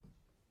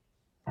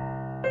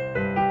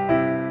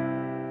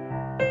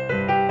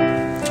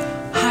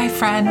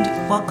friend.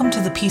 Welcome to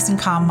the Peace and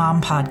Calm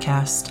Mom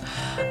podcast.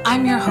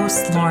 I'm your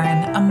host,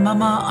 Lauren, a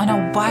mama on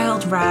a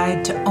wild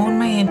ride to own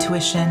my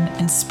intuition,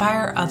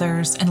 inspire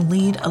others, and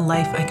lead a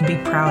life I can be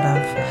proud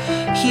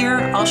of. Here,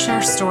 I'll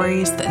share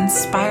stories that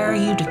inspire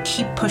you to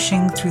keep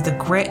pushing through the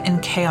grit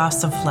and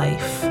chaos of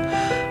life.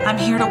 I'm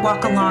here to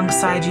walk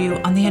alongside you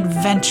on the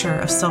adventure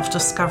of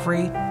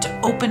self-discovery,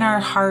 to open our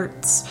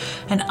hearts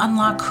and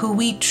unlock who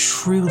we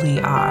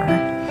truly are.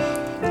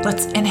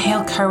 Let's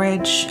inhale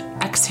courage,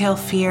 exhale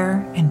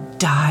fear, and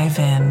dive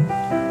in.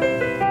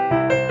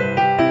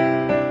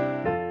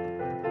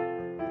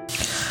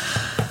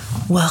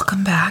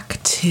 Welcome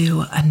back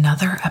to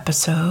another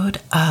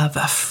episode of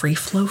a Free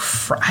Flow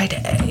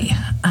Friday.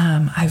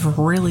 I've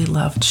really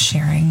loved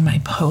sharing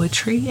my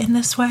poetry in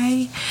this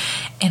way,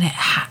 and it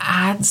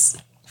adds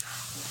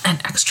an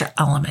extra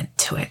element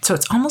to it. So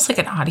it's almost like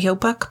an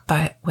audiobook,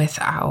 but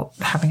without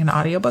having an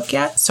audiobook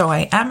yet. So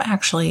I am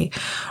actually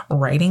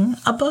writing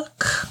a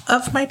book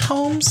of my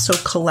poems. So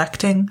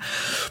collecting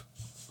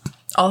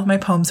all of my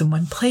poems in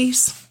one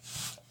place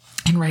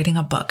and writing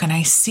a book. And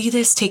I see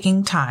this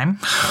taking time,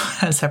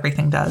 as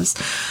everything does,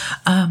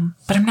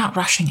 but I'm not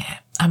rushing it.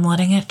 I'm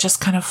letting it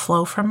just kind of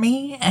flow from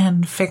me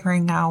and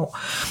figuring out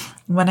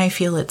when I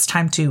feel it's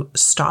time to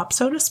stop,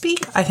 so to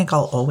speak. I think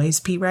I'll always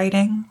be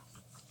writing.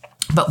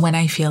 But when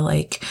I feel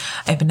like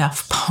I have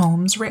enough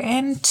poems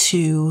written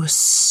to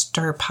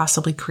start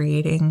possibly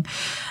creating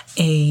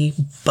a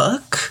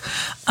book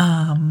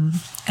and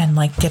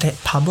like get it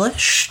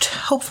published,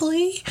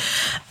 hopefully.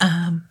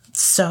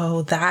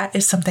 So that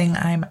is something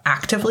I'm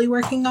actively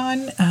working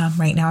on.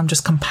 Right now, I'm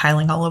just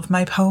compiling all of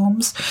my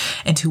poems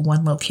into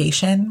one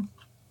location.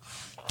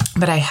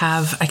 But I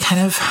kind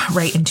of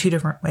write in two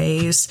different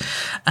ways.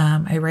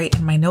 I write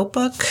in my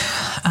notebook.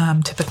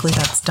 Typically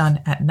that's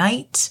done at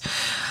night.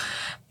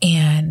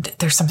 And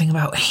there's something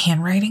about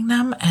handwriting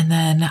them. And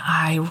then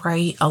I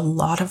write a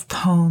lot of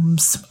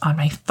poems on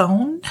my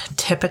phone,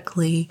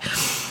 typically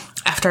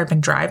after I've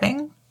been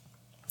driving.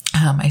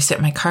 I sit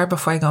in my car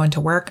before I go into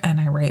work and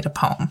I write a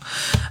poem.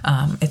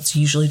 It's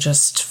usually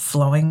just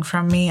flowing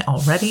from me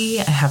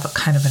already. I have a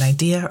kind of an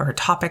idea or a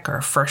topic or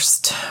a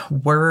first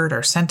word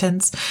or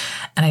sentence,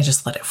 and I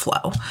just let it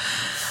flow.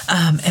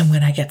 And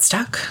when I get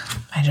stuck,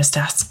 I just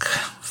ask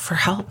for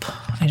help.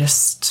 I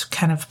just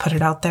kind of put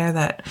it out there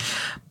that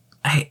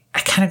I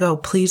kind of go,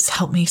 please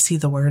help me see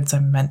the words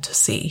I'm meant to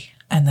see.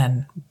 And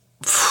then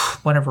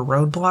whatever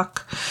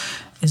roadblock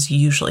is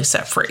usually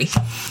set free.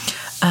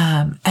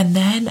 And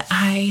then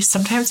I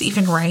sometimes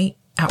even write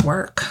at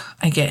work.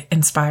 I get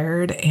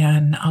inspired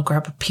and I'll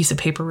grab a piece of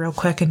paper real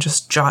quick and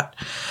just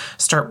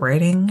start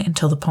writing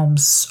until the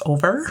poem's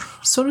over,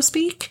 so to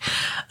speak,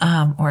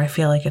 or I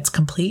feel like it's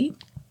complete.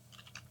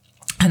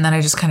 And then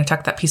I just kind of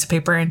tuck that piece of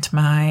paper into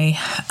my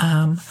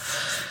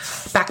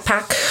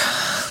backpack,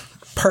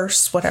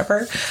 purse,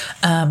 whatever.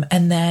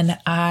 And then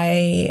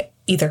I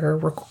either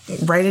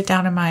write it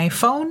down in my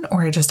phone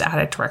or I just add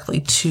it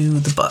directly to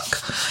the book.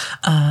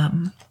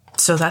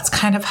 So that's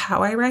kind of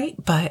how I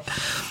write, but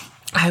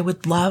I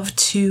would love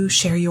to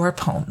share your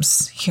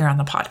poems here on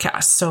the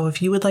podcast. So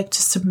if you would like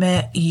to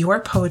submit your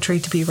poetry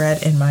to be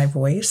read in my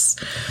voice,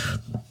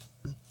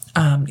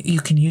 you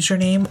can use your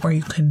name or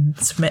you can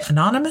submit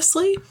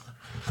anonymously.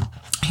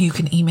 You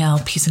can email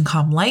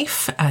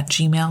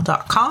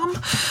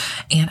peaceandcalmlife@gmail.com,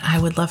 and I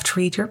would love to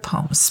read your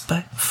poems.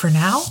 But for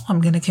now,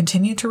 I'm going to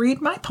continue to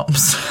read my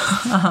poems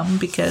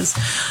because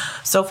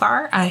so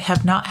far I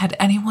have not had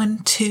anyone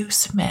to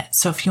submit.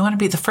 So if you want to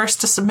be the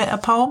first to submit a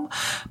poem,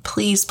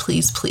 please,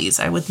 please, please,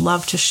 I would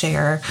love to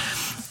share.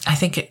 I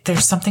think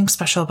there's something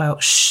special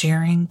about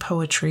sharing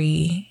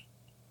poetry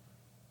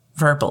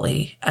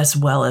verbally as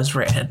well as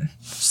written.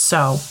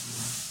 So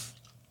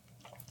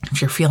if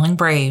you're feeling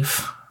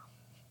brave,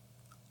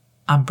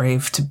 I'm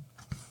brave to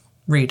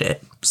read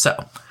it.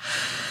 So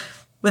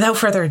without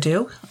further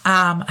ado,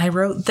 I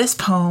wrote this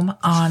poem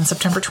on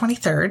September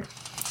 23rd,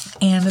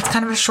 and it's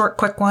kind of a short,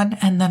 quick one.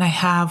 And then I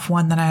have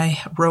one that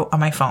I wrote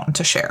on my phone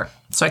to share.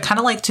 So I kind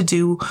of like to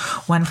do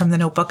one from the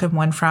notebook and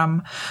one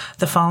from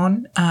the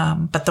phone.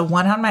 But the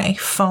one on my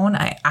phone,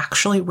 I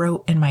actually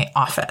wrote in my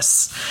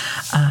office.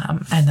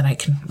 And then I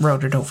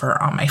wrote it over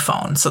on my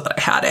phone so that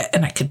I had it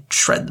and I could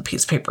shred the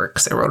piece of paper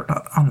because I wrote it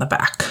on the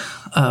back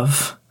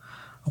of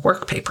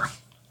work paper.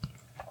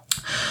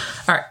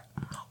 All right.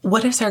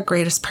 What is our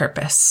greatest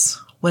purpose?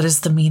 What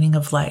is the meaning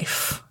of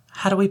life?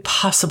 How do we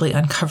possibly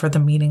uncover the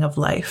meaning of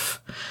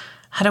life?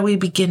 How do we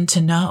begin to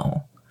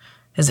know?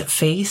 Is it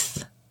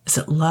faith? Is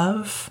it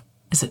love?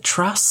 Is it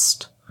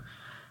trust?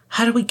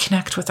 How do we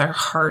connect with our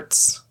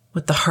hearts,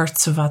 with the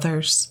hearts of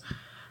others?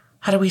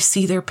 How do we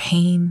see their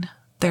pain,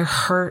 their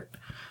hurt,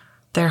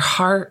 their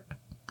heart?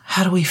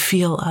 How do we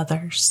feel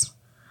others?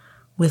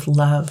 With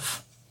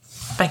love.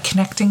 By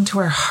connecting to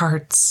our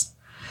hearts,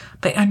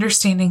 by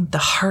understanding the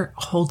heart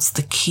holds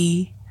the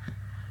key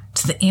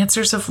to the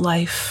answers of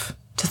life,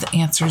 to the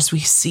answers we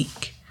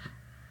seek.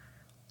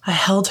 I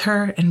held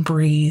her and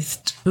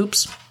breathed.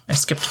 Oops, I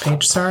skipped a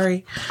page,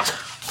 sorry.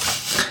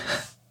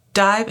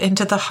 Dive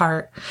into the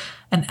heart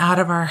and out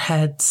of our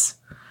heads.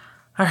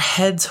 Our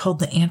heads hold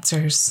the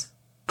answers,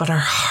 but our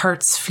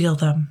hearts feel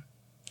them,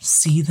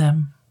 see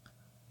them,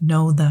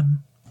 know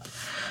them.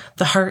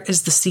 The heart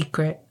is the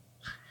secret.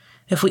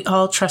 If we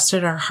all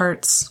trusted our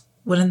hearts,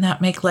 wouldn't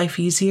that make life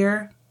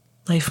easier?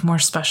 Life more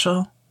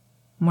special?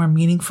 More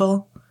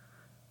meaningful?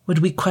 Would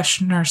we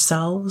question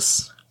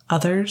ourselves,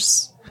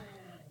 others,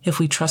 if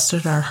we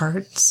trusted our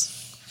hearts?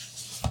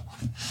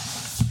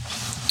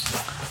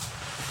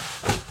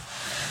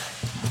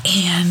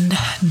 And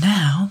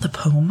now the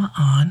poem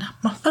on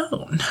my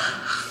phone.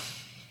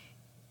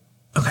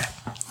 Okay.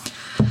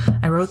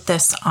 I wrote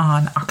this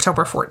on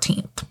October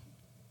 14th.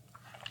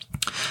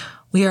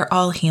 We are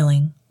all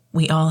healing.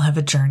 We all have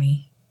a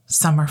journey.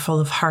 Some are full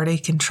of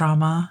heartache and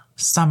trauma.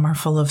 Some are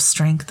full of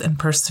strength and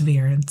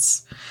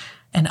perseverance.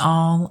 And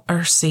all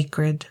are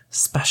sacred,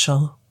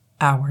 special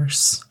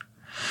hours.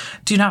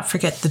 Do not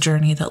forget the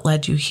journey that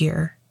led you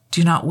here.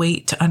 Do not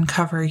wait to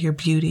uncover your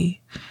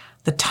beauty.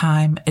 The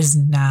time is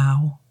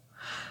now.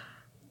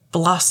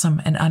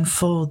 Blossom and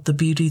unfold the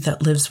beauty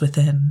that lives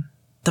within,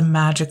 the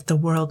magic the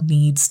world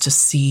needs to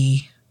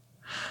see.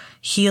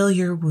 Heal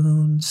your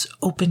wounds,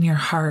 open your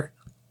heart,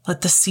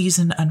 let the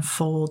season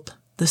unfold,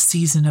 the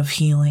season of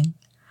healing.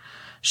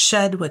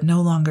 Shed what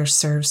no longer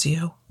serves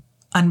you.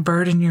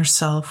 Unburden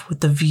yourself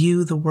with the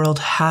view the world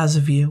has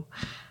of you,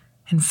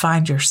 and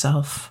find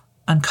yourself.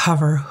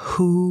 Uncover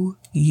who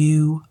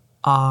you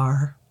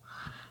are.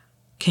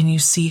 Can you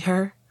see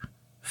her?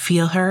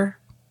 Feel her?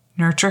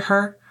 Nurture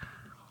her?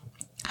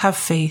 Have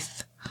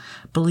faith,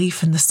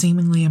 belief in the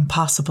seemingly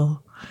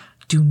impossible.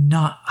 Do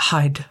not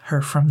hide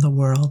her from the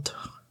world.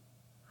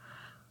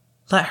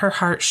 Let her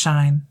heart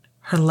shine.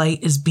 Her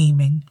light is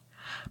beaming,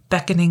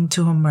 beckoning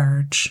to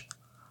emerge.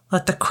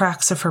 Let the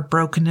cracks of her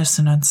brokenness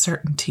and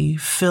uncertainty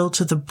fill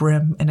to the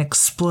brim and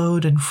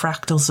explode in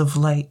fractals of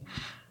light,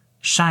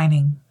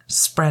 shining,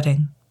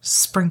 spreading,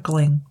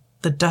 sprinkling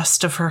the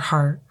dust of her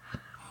heart,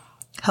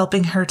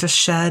 helping her to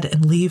shed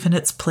and leave in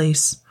its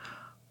place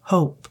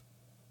hope,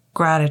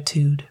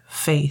 gratitude,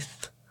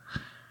 faith,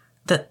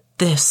 that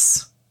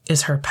this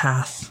is her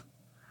path,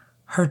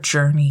 her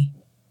journey,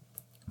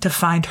 to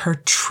find her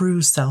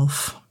true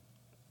self,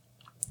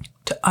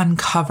 to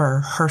uncover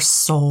her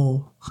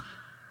soul.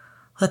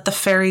 Let the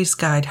fairies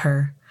guide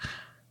her,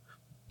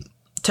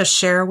 to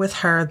share with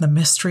her the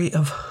mystery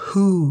of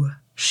who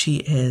she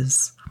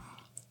is,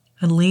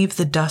 and leave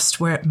the dust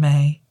where it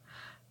may,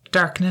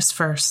 darkness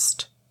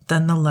first,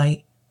 then the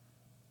light,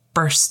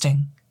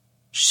 bursting,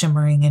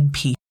 shimmering in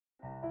peace.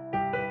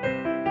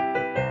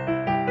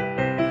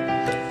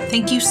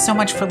 Thank you so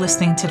much for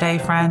listening today,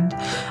 friend.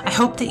 I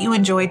hope that you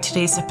enjoyed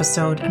today's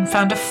episode and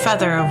found a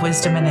feather of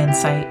wisdom and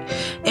insight.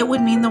 It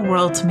would mean the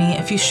world to me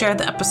if you shared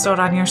the episode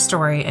on your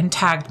story and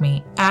tagged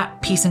me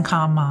at Peace and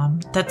Calm Mom.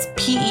 That's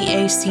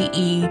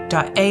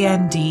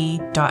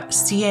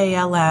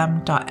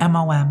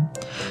PEACE.AND.CALM.MOM.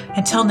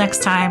 Until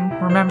next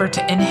time, remember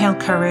to inhale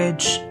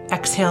courage,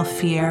 exhale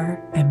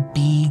fear, and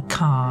be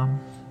calm.